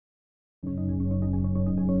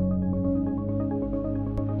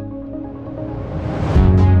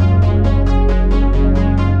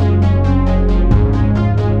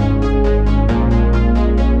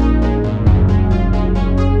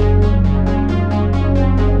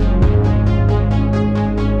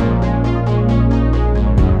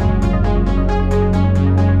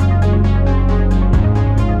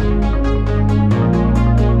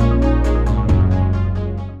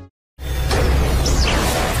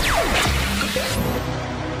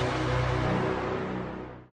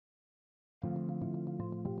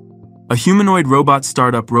A humanoid robot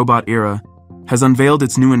startup Robot Era has unveiled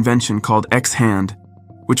its new invention called X-Hand,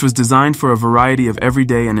 which was designed for a variety of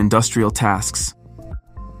everyday and industrial tasks.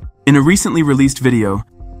 In a recently released video,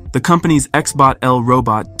 the company's XBot L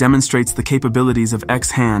robot demonstrates the capabilities of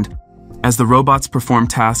X-Hand as the robots perform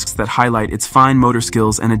tasks that highlight its fine motor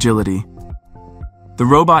skills and agility. The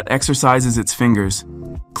robot exercises its fingers,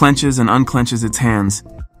 clenches and unclenches its hands,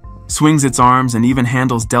 swings its arms, and even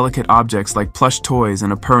handles delicate objects like plush toys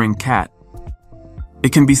and a purring cat.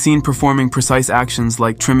 It can be seen performing precise actions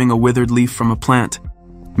like trimming a withered leaf from a plant,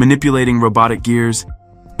 manipulating robotic gears,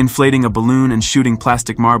 inflating a balloon, and shooting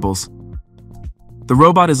plastic marbles. The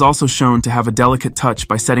robot is also shown to have a delicate touch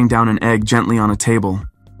by setting down an egg gently on a table.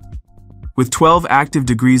 With 12 active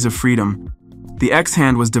degrees of freedom, the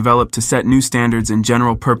X-Hand was developed to set new standards in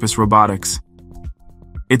general-purpose robotics.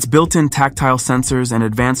 Its built-in tactile sensors and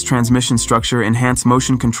advanced transmission structure enhance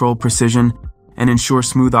motion control precision and ensure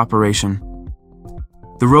smooth operation.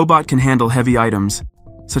 The robot can handle heavy items,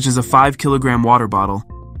 such as a 5-kilogram water bottle,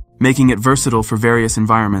 making it versatile for various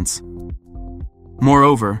environments.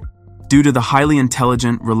 Moreover, due to the highly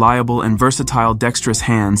intelligent, reliable, and versatile dexterous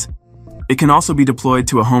hands, it can also be deployed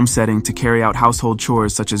to a home setting to carry out household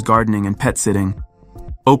chores such as gardening and pet sitting,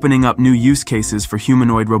 opening up new use cases for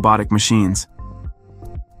humanoid robotic machines.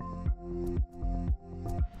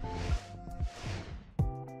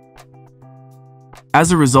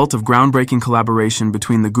 As a result of groundbreaking collaboration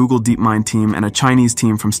between the Google DeepMind team and a Chinese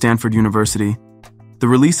team from Stanford University, the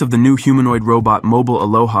release of the new humanoid robot Mobile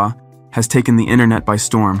Aloha has taken the internet by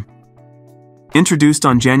storm. Introduced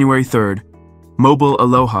on January 3rd, Mobile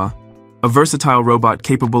Aloha, a versatile robot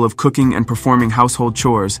capable of cooking and performing household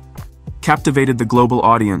chores, captivated the global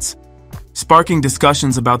audience, sparking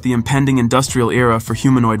discussions about the impending industrial era for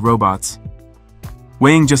humanoid robots.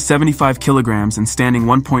 Weighing just 75 kilograms and standing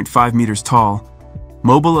 1.5 meters tall,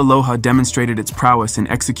 Mobile Aloha demonstrated its prowess in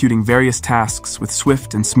executing various tasks with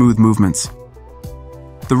swift and smooth movements.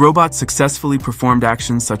 The robot successfully performed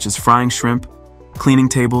actions such as frying shrimp, cleaning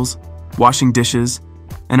tables, washing dishes,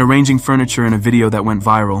 and arranging furniture in a video that went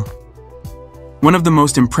viral. One of the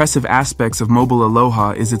most impressive aspects of Mobile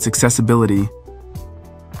Aloha is its accessibility.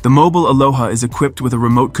 The Mobile Aloha is equipped with a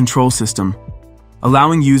remote control system,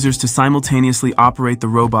 allowing users to simultaneously operate the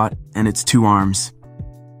robot and its two arms.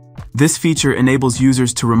 This feature enables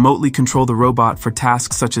users to remotely control the robot for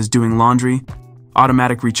tasks such as doing laundry,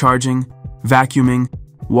 automatic recharging, vacuuming,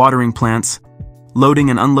 watering plants, loading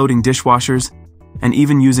and unloading dishwashers, and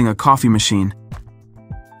even using a coffee machine.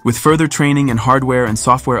 With further training and hardware and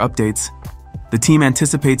software updates, the team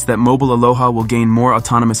anticipates that Mobile Aloha will gain more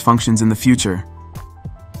autonomous functions in the future.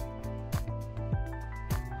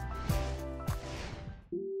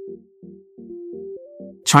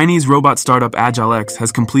 Chinese robot startup AgileX has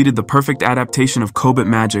completed the perfect adaptation of Cobot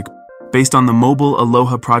Magic based on the Mobile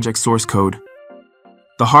Aloha project source code.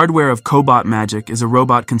 The hardware of Cobot Magic is a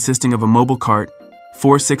robot consisting of a mobile cart,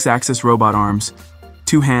 4 6-axis robot arms,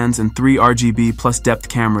 2 hands, and 3 RGB plus depth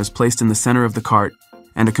cameras placed in the center of the cart,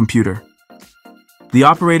 and a computer. The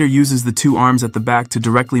operator uses the 2 arms at the back to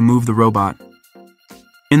directly move the robot.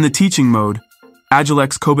 In the teaching mode,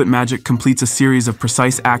 AgileX Cobot Magic completes a series of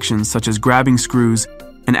precise actions such as grabbing screws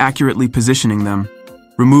and accurately positioning them,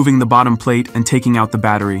 removing the bottom plate and taking out the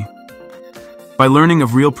battery. By learning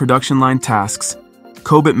of real production line tasks,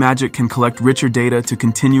 Cobot Magic can collect richer data to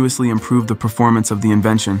continuously improve the performance of the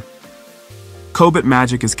invention. Cobot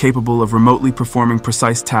Magic is capable of remotely performing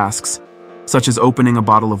precise tasks, such as opening a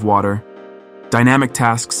bottle of water, dynamic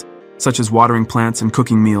tasks, such as watering plants and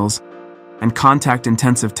cooking meals, and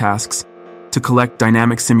contact-intensive tasks, to collect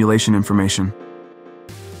dynamic simulation information.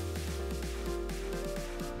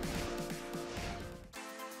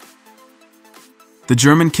 The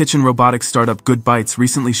German kitchen robotics startup Good Bites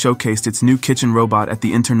recently showcased its new kitchen robot at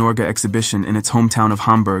the Internorga exhibition in its hometown of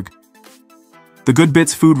Hamburg. The Good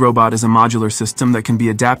Bits food robot is a modular system that can be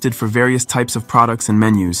adapted for various types of products and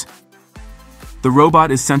menus. The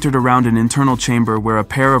robot is centered around an internal chamber where a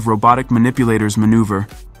pair of robotic manipulators maneuver,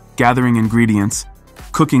 gathering ingredients,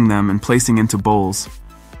 cooking them, and placing into bowls.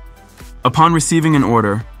 Upon receiving an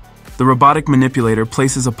order, the robotic manipulator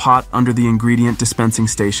places a pot under the ingredient dispensing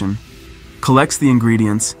station, collects the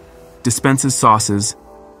ingredients, dispenses sauces,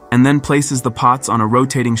 and then places the pots on a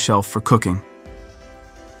rotating shelf for cooking.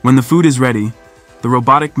 When the food is ready, the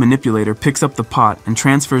robotic manipulator picks up the pot and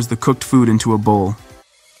transfers the cooked food into a bowl.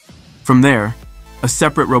 From there, a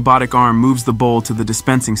separate robotic arm moves the bowl to the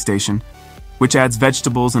dispensing station, which adds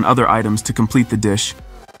vegetables and other items to complete the dish,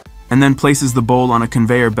 and then places the bowl on a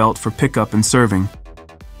conveyor belt for pickup and serving.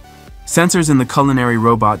 Sensors in the culinary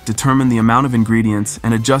robot determine the amount of ingredients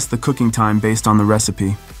and adjust the cooking time based on the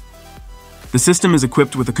recipe. The system is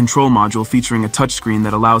equipped with a control module featuring a touchscreen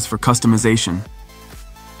that allows for customization.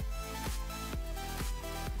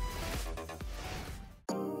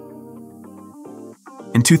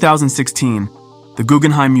 In 2016, the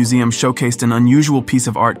Guggenheim Museum showcased an unusual piece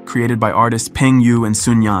of art created by artists Peng Yu and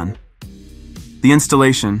Sun Yan. The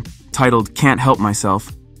installation, titled "Can't Help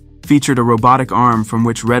Myself," featured a robotic arm from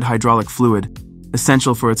which red hydraulic fluid,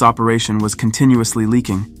 essential for its operation, was continuously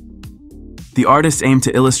leaking. The artists aimed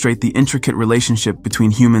to illustrate the intricate relationship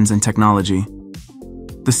between humans and technology.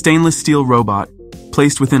 The stainless steel robot,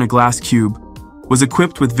 placed within a glass cube, was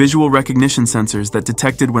equipped with visual recognition sensors that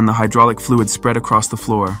detected when the hydraulic fluid spread across the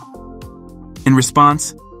floor. In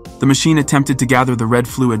response, the machine attempted to gather the red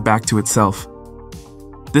fluid back to itself.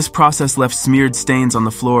 This process left smeared stains on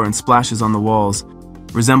the floor and splashes on the walls,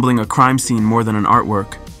 resembling a crime scene more than an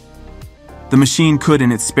artwork. The machine could,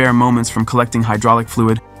 in its spare moments from collecting hydraulic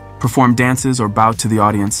fluid, perform dances or bow to the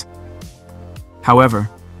audience. However,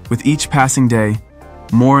 with each passing day,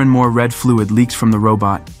 more and more red fluid leaked from the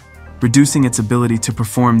robot, reducing its ability to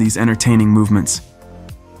perform these entertaining movements.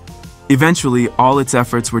 Eventually, all its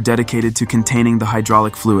efforts were dedicated to containing the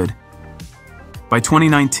hydraulic fluid. By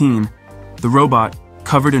 2019, the robot,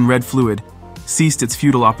 covered in red fluid, ceased its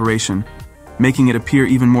futile operation, making it appear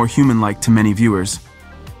even more human-like to many viewers.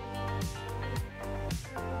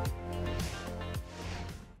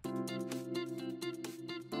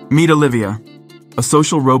 Meet Olivia, a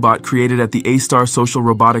social robot created at the A-Star Social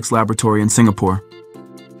Robotics Laboratory in Singapore.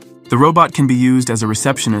 The robot can be used as a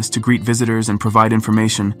receptionist to greet visitors and provide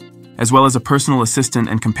information, as well as a personal assistant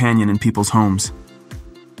and companion in people's homes.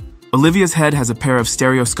 Olivia's head has a pair of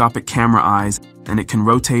stereoscopic camera eyes, and it can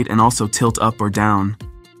rotate and also tilt up or down.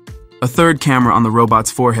 A third camera on the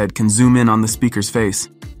robot's forehead can zoom in on the speaker's face.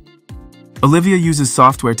 Olivia uses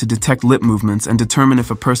software to detect lip movements and determine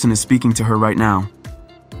if a person is speaking to her right now.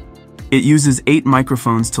 It uses 8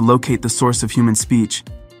 microphones to locate the source of human speech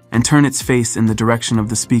and turn its face in the direction of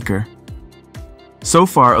the speaker. So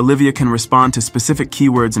far, Olivia can respond to specific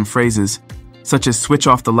keywords and phrases, such as "switch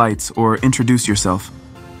off the lights" or "introduce yourself."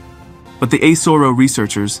 But the ASORO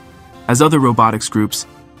researchers, as other robotics groups,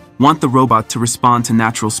 want the robot to respond to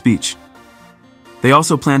natural speech. They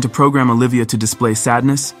also plan to program Olivia to display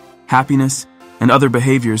sadness, happiness, and other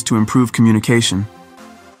behaviors to improve communication.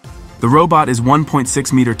 The robot is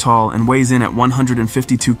 1.6 meters tall and weighs in at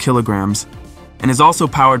 152 kilograms, and is also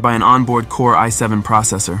powered by an onboard Core i7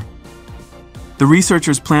 processor. The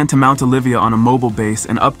researchers plan to mount Olivia on a mobile base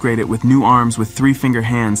and upgrade it with new arms with 3-finger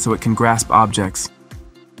hands so it can grasp objects.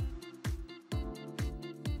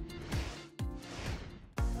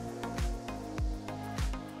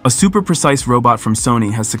 A super-precise robot from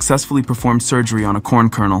Sony has successfully performed surgery on a corn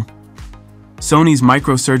kernel. Sony's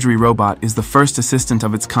microsurgery robot is the first assistant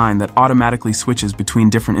of its kind that automatically switches between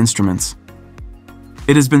different instruments.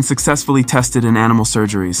 It has been successfully tested in animal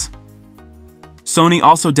surgeries. Sony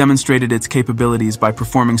also demonstrated its capabilities by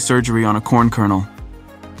performing surgery on a corn kernel.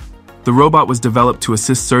 The robot was developed to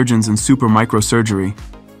assist surgeons in super microsurgery,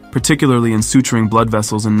 particularly in suturing blood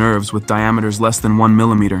vessels and nerves with diameters less than 1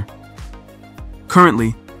 millimeter.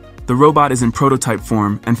 Currently, the robot is in prototype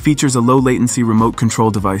form and features a low-latency remote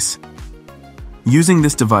control device. Using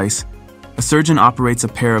this device, a surgeon operates a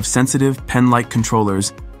pair of sensitive, pen-like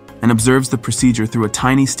controllers and observes the procedure through a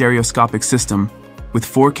tiny stereoscopic system with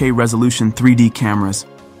 4K resolution 3D cameras.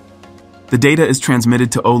 The data is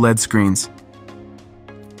transmitted to OLED screens.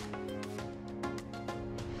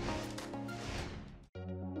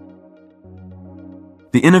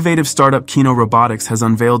 The innovative startup Kino Robotics has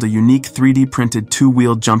unveiled a unique 3D printed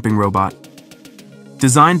 2-wheeled jumping robot.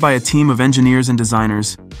 Designed by a team of engineers and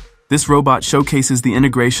designers, this robot showcases the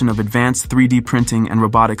integration of advanced 3D printing and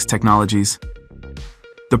robotics technologies.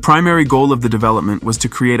 The primary goal of the development was to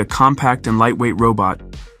create a compact and lightweight robot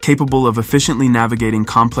capable of efficiently navigating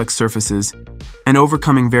complex surfaces and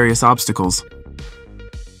overcoming various obstacles.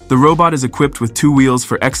 The robot is equipped with 2 wheels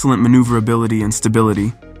for excellent maneuverability and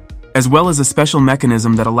stability, as well as a special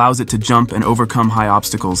mechanism that allows it to jump and overcome high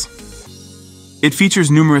obstacles. It features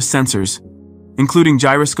numerous sensors, including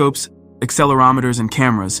gyroscopes, accelerometers, and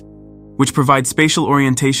cameras, which provide spatial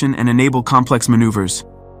orientation and enable complex maneuvers.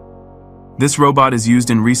 This robot is used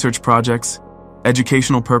in research projects,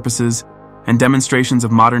 educational purposes, and demonstrations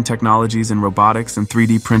of modern technologies in robotics and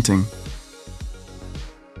 3D printing.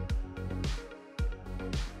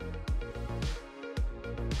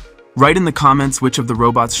 Write in the comments which of the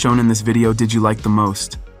robots shown in this video did you like the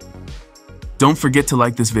most. Don't forget to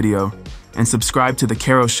like this video and subscribe to the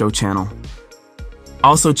Kero Show channel.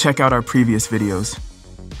 Also check out our previous videos.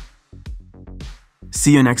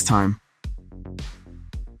 See you next time.